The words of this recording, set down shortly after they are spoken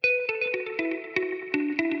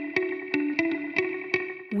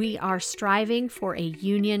We are striving for a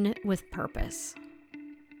union with purpose.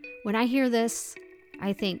 When I hear this,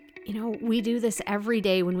 I think, we do this every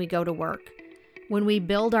day when we go to work, when we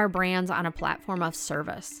build our brands on a platform of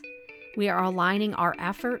service. We are aligning our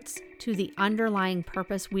efforts to the underlying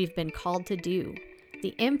purpose we've been called to do,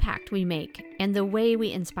 the impact we make, and the way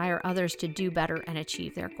we inspire others to do better and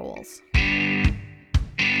achieve their goals.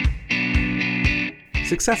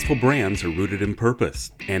 Successful brands are rooted in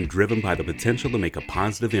purpose and driven by the potential to make a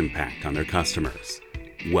positive impact on their customers.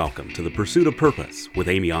 Welcome to The Pursuit of Purpose with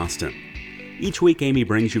Amy Austin. Each week, Amy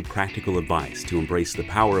brings you practical advice to embrace the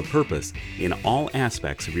power of purpose in all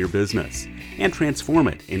aspects of your business and transform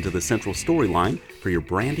it into the central storyline for your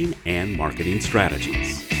branding and marketing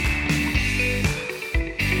strategies.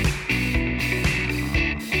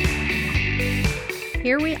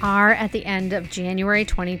 Here we are at the end of January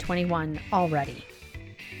 2021 already.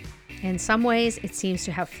 In some ways, it seems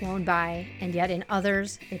to have flown by, and yet in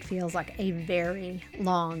others, it feels like a very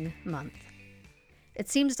long month. It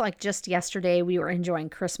seems like just yesterday we were enjoying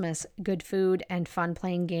Christmas, good food, and fun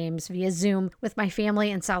playing games via Zoom with my family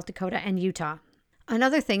in South Dakota and Utah.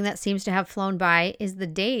 Another thing that seems to have flown by is the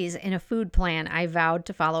days in a food plan I vowed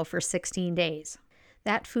to follow for 16 days.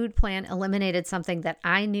 That food plan eliminated something that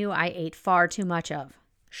I knew I ate far too much of: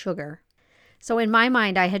 sugar. So in my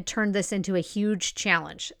mind, I had turned this into a huge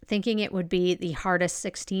challenge, thinking it would be the hardest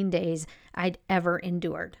 16 days I'd ever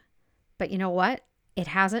endured. But you know what? It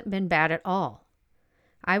hasn't been bad at all.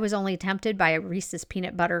 I was only tempted by a Reese's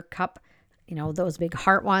peanut butter cup, those big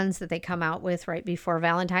heart ones that they come out with right before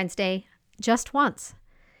Valentine's Day, just once.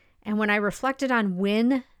 And when I reflected on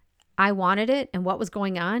when I wanted it and what was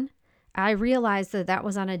going on, I realized that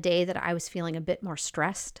was on a day that I was feeling a bit more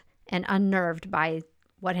stressed and unnerved by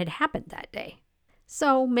what had happened that day.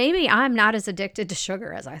 So maybe I'm not as addicted to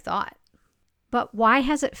sugar as I thought. But why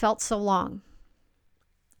has it felt so long?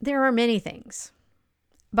 There are many things,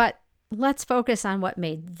 but let's focus on what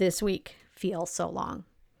made this week feel so long.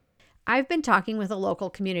 I've been talking with a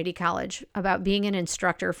local community college about being an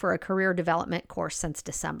instructor for a career development course since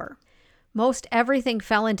December. Most everything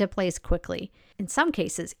fell into place quickly, in some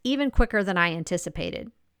cases even quicker than I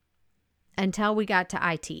anticipated, until we got to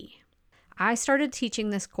IT. I started teaching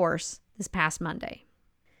this course this past Monday.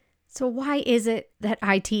 So why is it that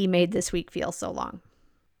IT made this week feel so long?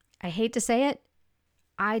 I hate to say it,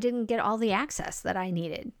 I didn't get all the access that I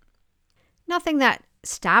needed. Nothing that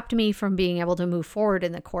stopped me from being able to move forward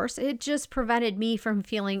in the course. It just prevented me from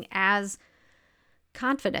feeling as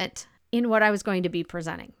confident in what I was going to be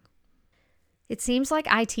presenting. It seems like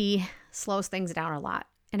IT slows things down a lot.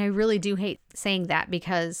 And I really do hate saying that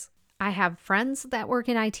because I have friends that work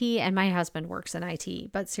in IT and my husband works in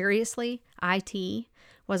IT. But seriously, IT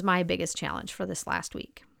was my biggest challenge for this last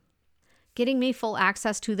week. Getting me full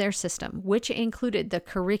access to their system, which included the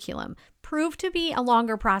curriculum, proved to be a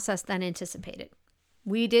longer process than anticipated.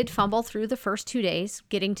 We did fumble through the first 2 days,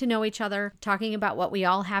 getting to know each other, talking about what we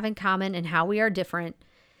all have in common and how we are different,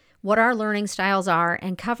 what our learning styles are,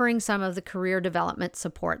 and covering some of the career development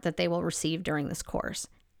support that they will receive during this course.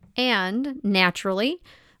 And naturally,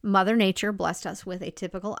 Mother Nature blessed us with a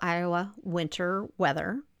typical Iowa winter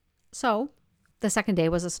weather. So the second day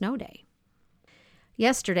was a snow day.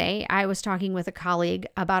 Yesterday, I was talking with a colleague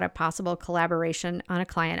about a possible collaboration on a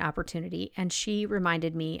client opportunity, and she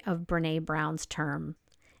reminded me of Brene Brown's term,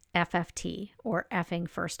 FFT, or effing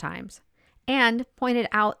first times, and pointed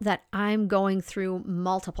out that I'm going through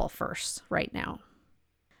multiple firsts right now.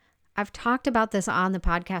 I've talked about this on the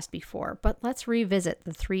podcast before, but let's revisit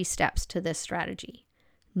the 3 steps to this strategy.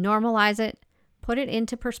 Normalize it, put it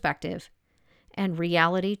into perspective, and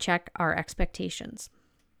reality check our expectations.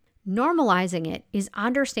 Normalizing it is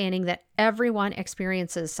understanding that everyone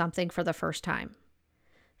experiences something for the first time.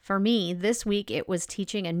 For me, this week it was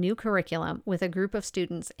teaching a new curriculum with a group of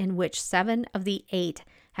students in which 7 of the 8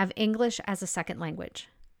 have English as a second language.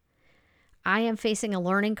 I am facing a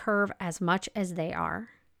learning curve as much as they are.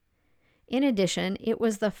 In addition, it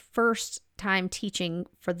was the first time teaching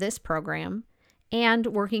for this program and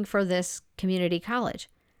working for this community college.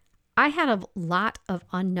 I had a lot of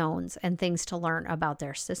unknowns and things to learn about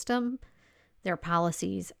their system, their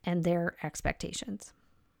policies, and their expectations.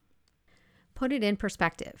 Put it in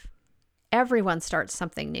perspective. Everyone starts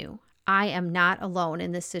something new. I am not alone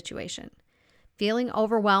in this situation. Feeling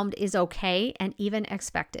overwhelmed is okay and even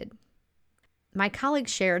expected. My colleague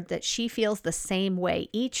shared that she feels the same way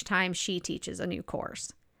each time she teaches a new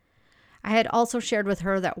course. I had also shared with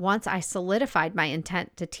her that once I solidified my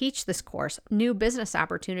intent to teach this course, new business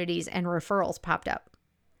opportunities and referrals popped up.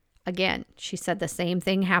 Again, she said the same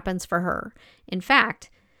thing happens for her. In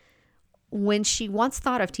fact, When she once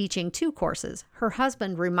thought of teaching 2 courses, her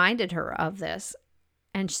husband reminded her of this,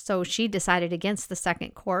 and so she decided against the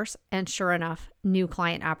second course, and sure enough, new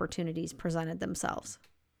client opportunities presented themselves.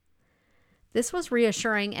 This was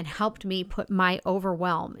reassuring and helped me put my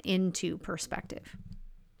overwhelm into perspective.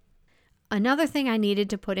 Another thing I needed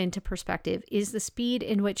to put into perspective is the speed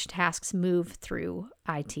in which tasks move through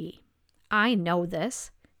IT. I know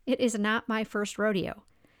this. It is not my first rodeo.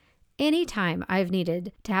 Anytime I've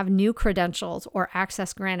needed to have new credentials or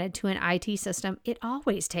access granted to an IT system, it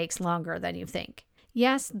always takes longer than you think.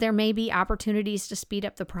 Yes, there may be opportunities to speed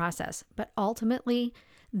up the process, but ultimately,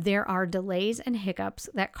 there are delays and hiccups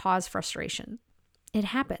that cause frustration. It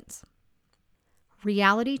happens.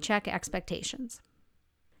 Reality check expectations.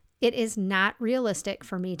 It is not realistic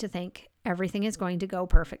for me to think everything is going to go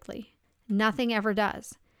perfectly. Nothing ever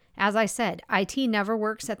does. As I said, IT never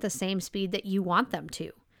works at the same speed that you want them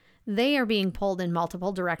to. They are being pulled in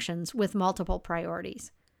multiple directions with multiple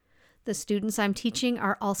priorities. The students I'm teaching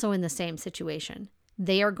are also in the same situation.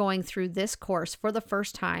 They are going through this course for the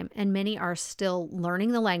first time, and many are still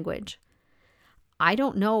learning the language. I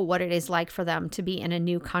don't know what it is like for them to be in a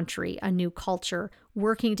new country, a new culture,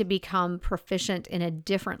 working to become proficient in a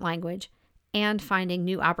different language, and finding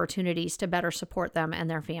new opportunities to better support them and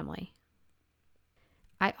their family.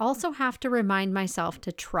 I also have to remind myself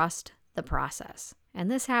to trust the process. And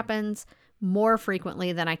this happens more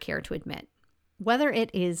frequently than I care to admit. Whether it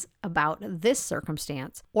is about this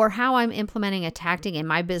circumstance or how I'm implementing a tactic in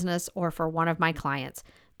my business or for one of my clients,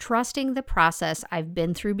 trusting the process I've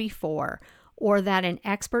been through before or that an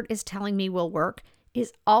expert is telling me will work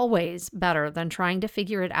is always better than trying to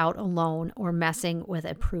figure it out alone or messing with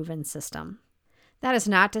a proven system. That is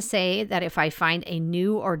not to say that if I find a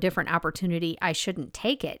new or different opportunity, I shouldn't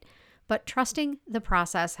take it. But trusting the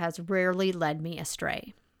process has rarely led me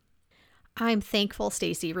astray. I'm thankful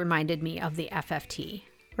Stacy reminded me of the FFT.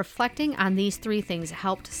 Reflecting on these 3 things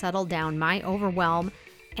helped settle down my overwhelm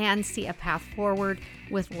and see a path forward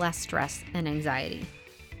with less stress and anxiety.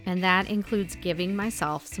 And that includes giving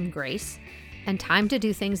myself some grace and time to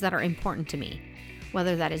do things that are important to me,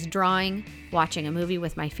 whether that is drawing, watching a movie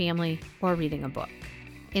with my family, or reading a book.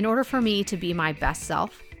 In order for me to be my best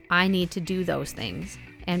self, I need to do those things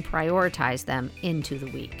and prioritize them into the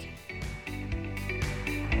week.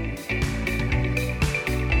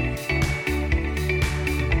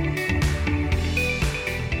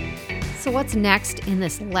 So what's next in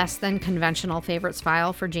this less than conventional favorites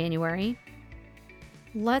file for January?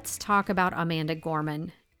 Let's talk about Amanda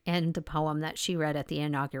Gorman and the poem that she read at the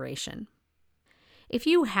inauguration. If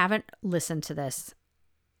you haven't listened to this,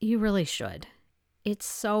 you really should. It's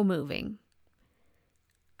so moving.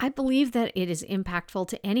 I believe that it is impactful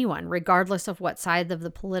to anyone, regardless of what side of the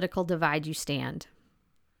political divide you stand.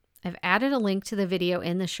 I've added a link to the video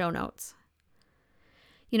in the show notes.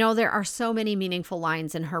 You know, there are so many meaningful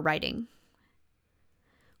lines in her writing.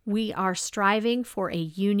 We are striving for a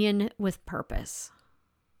union with purpose.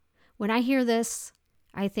 When I hear this,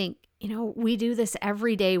 I think, we do this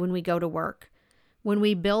every day when we go to work, when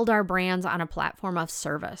we build our brands on a platform of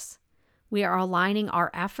service. We are aligning our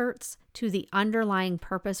efforts to the underlying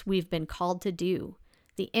purpose we've been called to do,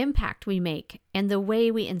 the impact we make, and the way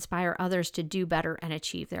we inspire others to do better and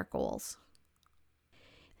achieve their goals.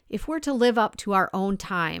 If we're to live up to our own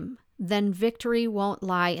time, then victory won't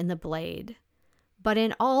lie in the blade, but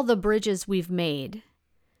in all the bridges we've made.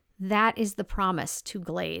 That is the promise to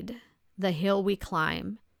Glade, the hill we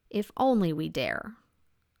climb, if only we dare.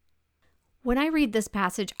 When I read this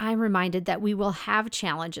passage, I'm reminded that we will have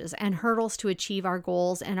challenges and hurdles to achieve our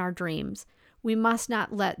goals and our dreams. We must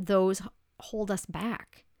not let those hold us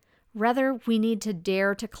back. Rather, we need to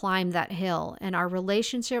dare to climb that hill, and our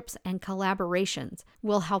relationships and collaborations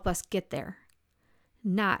will help us get there,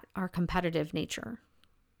 not our competitive nature.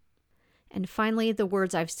 And finally, the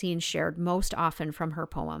words I've seen shared most often from her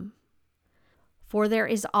poem. For there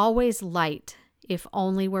is always light if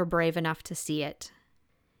only we're brave enough to see it.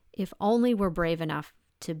 If only we're brave enough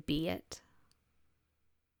to be it.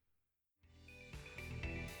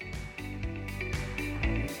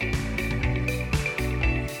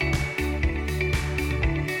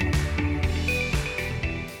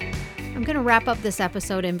 I'm going to wrap up this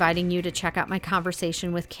episode inviting you to check out my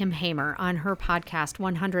conversation with Kim Hamer on her podcast,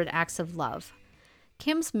 100 Acts of Love.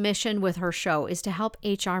 Kim's mission with her show is to help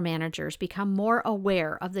HR managers become more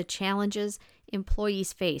aware of the challenges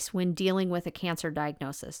employees face when dealing with a cancer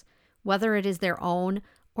diagnosis, whether it is their own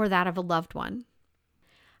or that of a loved one.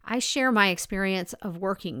 I share my experience of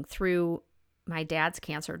working through my dad's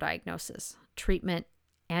cancer diagnosis, treatment,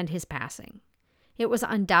 and his passing. It was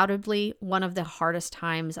undoubtedly one of the hardest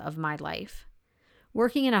times of my life.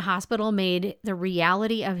 Working in a hospital made the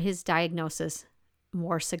reality of his diagnosis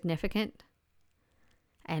more significant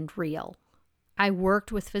and real. I worked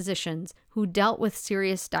with physicians who dealt with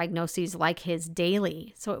serious diagnoses like his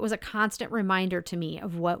daily, so it was a constant reminder to me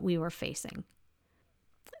of what we were facing.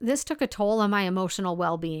 This took a toll on my emotional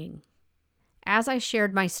well-being. As I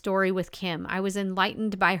shared my story with Kim, I was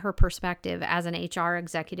enlightened by her perspective as an HR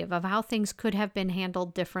executive of how things could have been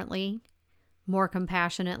handled differently, more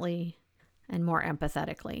compassionately, and more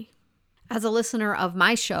empathetically. As a listener of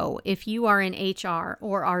my show, if you are in HR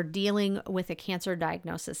or are dealing with a cancer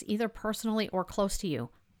diagnosis, either personally or close to you,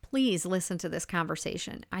 please listen to this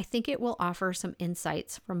conversation. I think it will offer some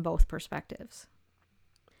insights from both perspectives.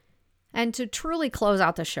 And to truly close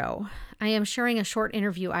out the show, I am sharing a short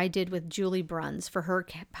interview I did with Julie Bruns for her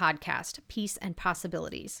podcast, Peace and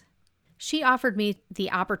Possibilities. She offered me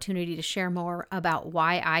the opportunity to share more about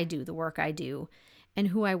why I do the work I do and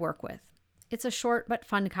who I work with. It's a short but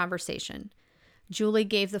fun conversation. Julie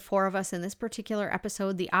gave the four of us in this particular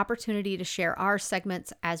episode the opportunity to share our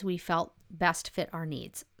segments as we felt best fit our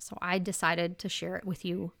needs. So I decided to share it with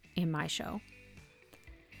you in my show.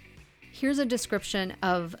 Here's a description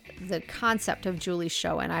of the concept of Julie's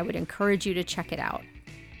show, and I would encourage you to check it out.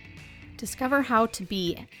 Discover how to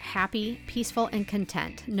be happy, peaceful, and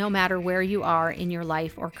content no matter where you are in your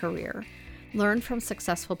life or career. Learn from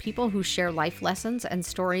successful people who share life lessons and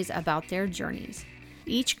stories about their journeys.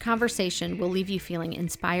 Each conversation will leave you feeling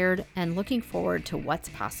inspired and looking forward to what's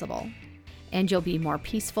possible. And you'll be more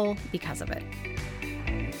peaceful because of it.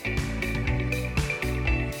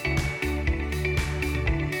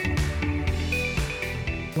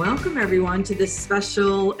 Welcome, everyone, to this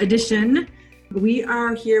special edition. We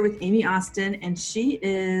are here with Amy Austin, and she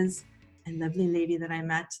is a lovely lady that I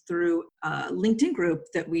met through a LinkedIn group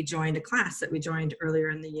that we joined, a class that we joined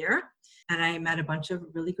earlier in the year. And I met a bunch of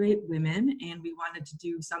really great women, and we wanted to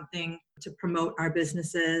do something to promote our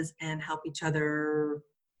businesses and help each other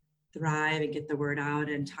thrive and get the word out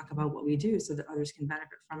and talk about what we do so that others can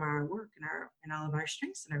benefit from our work and all of our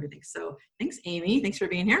strengths and everything. So thanks, Amy. Thanks for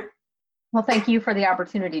being here. Well, thank you for the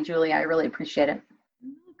opportunity, Julie. I really appreciate it.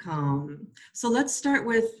 Welcome. So let's start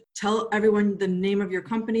with, tell everyone the name of your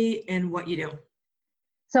company and what you do.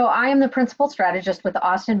 So I am the principal strategist with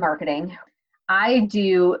Austin Marketing. I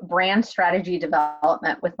do brand strategy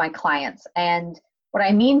development with my clients. And what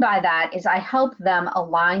I mean by that is I help them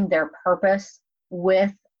align their purpose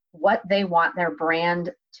with what they want their brand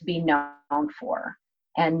to be known for.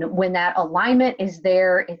 And when that alignment is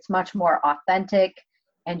there, it's much more authentic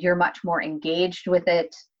and you're much more engaged with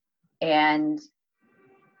it. And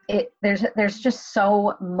there's just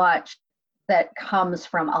so much that comes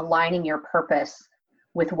from aligning your purpose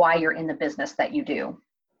with why you're in the business that you do.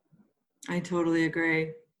 I totally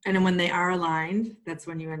agree. And then when they are aligned, that's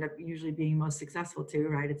when you end up usually being most successful too,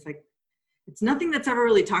 right? It's like, it's nothing that's ever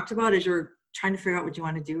really talked about as you're trying to figure out what you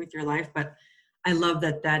want to do with your life. But I love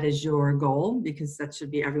that that is your goal, because that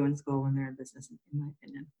should be everyone's goal when they're in business, in my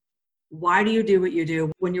opinion. Why do you do what you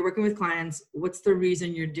do? When you're working with clients, what's the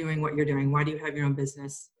reason you're doing what you're doing? Why do you have your own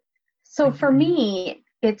business? So for me,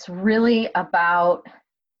 it's really about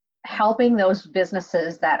helping those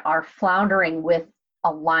businesses that are floundering with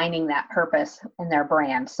aligning that purpose in their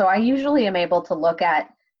brand. So I usually am able to look at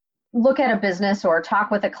a business or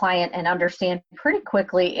talk with a client and understand pretty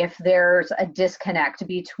quickly if there's a disconnect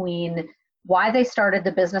between why they started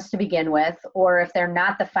the business to begin with, or if they're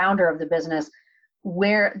not the founder of the business,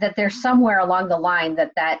 where that there's somewhere along the line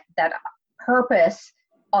that purpose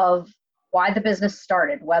of why the business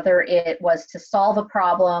started, whether it was to solve a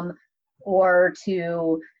problem or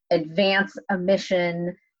to advance a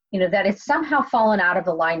mission, that it's somehow fallen out of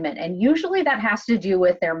alignment. And usually that has to do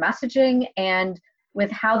with their messaging and with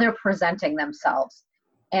how they're presenting themselves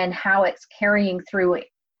and how it's carrying through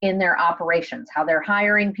in their operations, how they're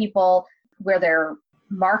hiring people, where they're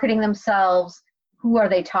marketing themselves, who are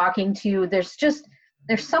they talking to. There's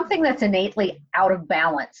something that's innately out of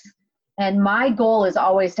balance. And my goal is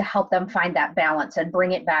always to help them find that balance and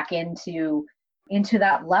bring it back into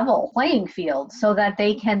that level playing field so that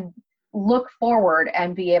they can look forward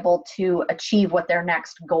and be able to achieve what their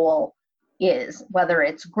next goal is, whether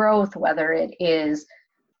it's growth, whether it is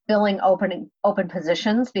filling open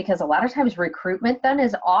positions, because a lot of times recruitment then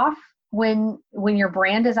is off when your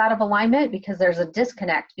brand is out of alignment, because there's a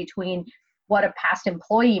disconnect between what a past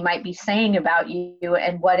employee might be saying about you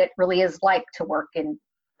and what it really is like to work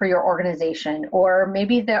for your organization. Or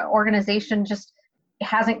maybe the organization just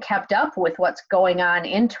hasn't kept up with what's going on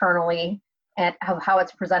internally and how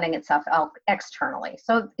it's presenting itself externally.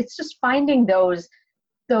 So it's just finding those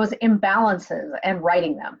imbalances and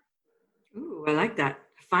righting them. Ooh, I like that.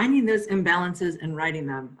 finding those imbalances and writing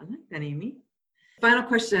them. I like that, Amy. Final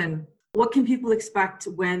question. What can people expect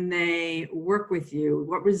when they work with you?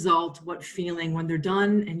 What result, what feeling when they're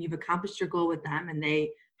done and you've accomplished your goal with them and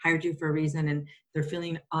they hired you for a reason and they're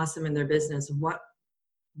feeling awesome in their business? What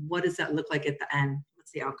does that look like at the end?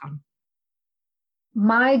 What's the outcome?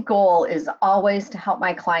 My goal is always to help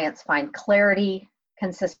my clients find clarity,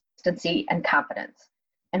 consistency, and confidence.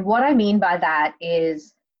 And what I mean by that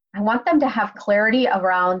is I want them to have clarity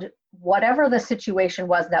around whatever the situation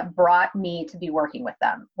was that brought me to be working with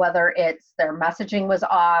them, whether it's their messaging was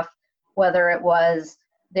off, whether it was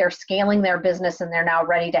they're scaling their business and they're now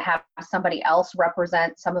ready to have somebody else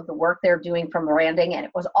represent some of the work they're doing from branding, and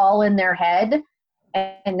it was all in their head,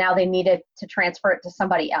 and now they needed to transfer it to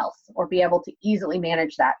somebody else or be able to easily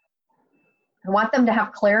manage that. I want them to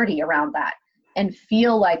have clarity around that and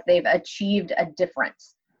feel like they've achieved a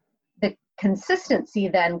difference. The consistency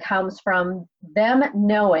then comes from them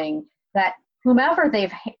knowing that whomever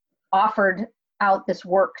they've offered out this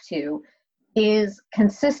work to is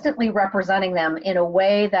consistently representing them in a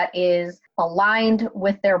way that is aligned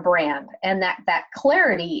with their brand, and that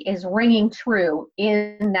clarity is ringing true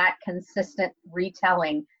in that consistent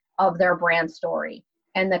retelling of their brand story.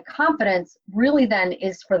 And the confidence really then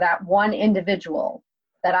is for that one individual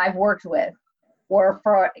that I've worked with, or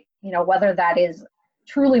for, whether that is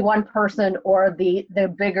truly one person or the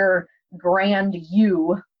bigger grand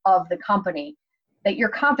you of the company, that you're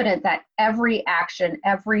confident that every action,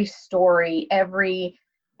 every story, every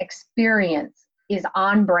experience is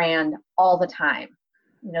on brand all the time.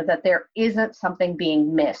 That there isn't something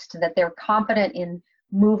being missed, that they're confident in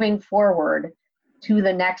moving forward to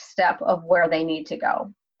the next step of where they need to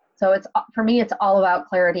go. So for me, it's all about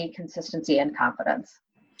clarity, consistency, and confidence.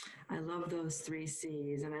 I love those 3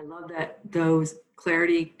 C's, and I love that those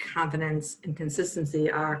clarity, confidence, and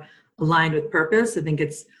consistency are aligned with purpose. I think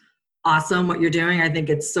it's awesome what you're doing. I think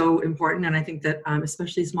it's so important, and I think that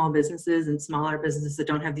especially small businesses and smaller businesses that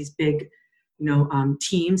don't have these big,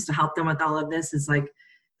 teams to help them with all of this, is like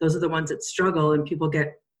those are the ones that struggle, and people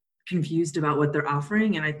get confused about what they're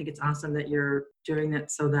offering. And I think it's awesome that you're doing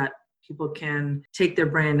that so that people can take their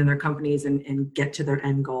brand and their companies and get to their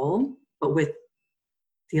end goal, but with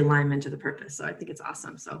the alignment to the purpose. So I think it's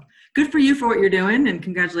awesome. So good for you for what you're doing, and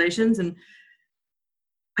congratulations. And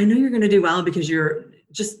I know you're going to do well because you're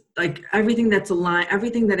just like everything that's aligned,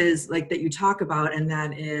 everything that is like that you talk about and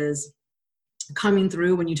that is coming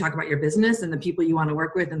through when you talk about your business and the people you want to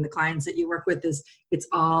work with and the clients that you work with, it's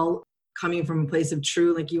all coming from a place of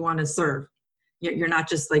true, like you want to serve. You're not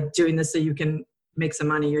just like doing this so you can make some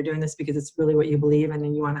money. You're doing this because it's really what you believe in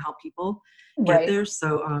and you want to help people get there.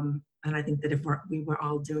 So, and I think that if we were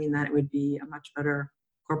all doing that, it would be a much better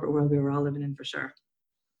corporate world we were all living in for sure.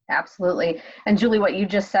 Absolutely. And Julie, what you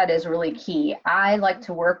just said is really key. I like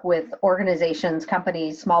to work with organizations,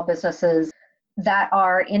 companies, small businesses that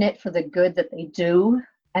are in it for the good that they do,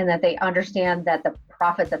 and that they understand that the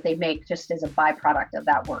profit that they make just is a byproduct of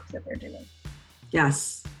that work that they're doing.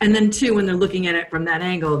 Yes. And then too, when they're looking at it from that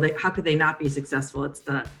angle, how could they not be successful? It's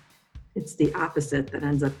the opposite that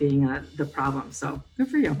ends up being the problem. So good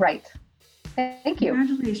for you. Right. Thank you.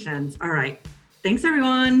 Congratulations. All right. Thanks,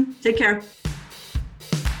 everyone. Take care.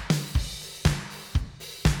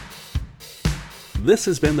 This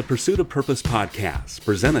has been the Pursuit of Purpose podcast,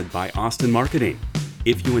 presented by Austin Marketing.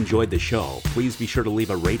 If you enjoyed the show, please be sure to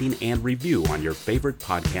leave a rating and review on your favorite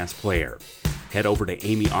podcast player. Head over to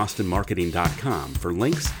amyaustinmarketing.com for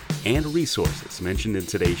links and resources mentioned in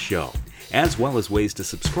today's show, as well as ways to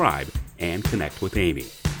subscribe and connect with Amy.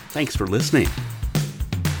 Thanks for listening.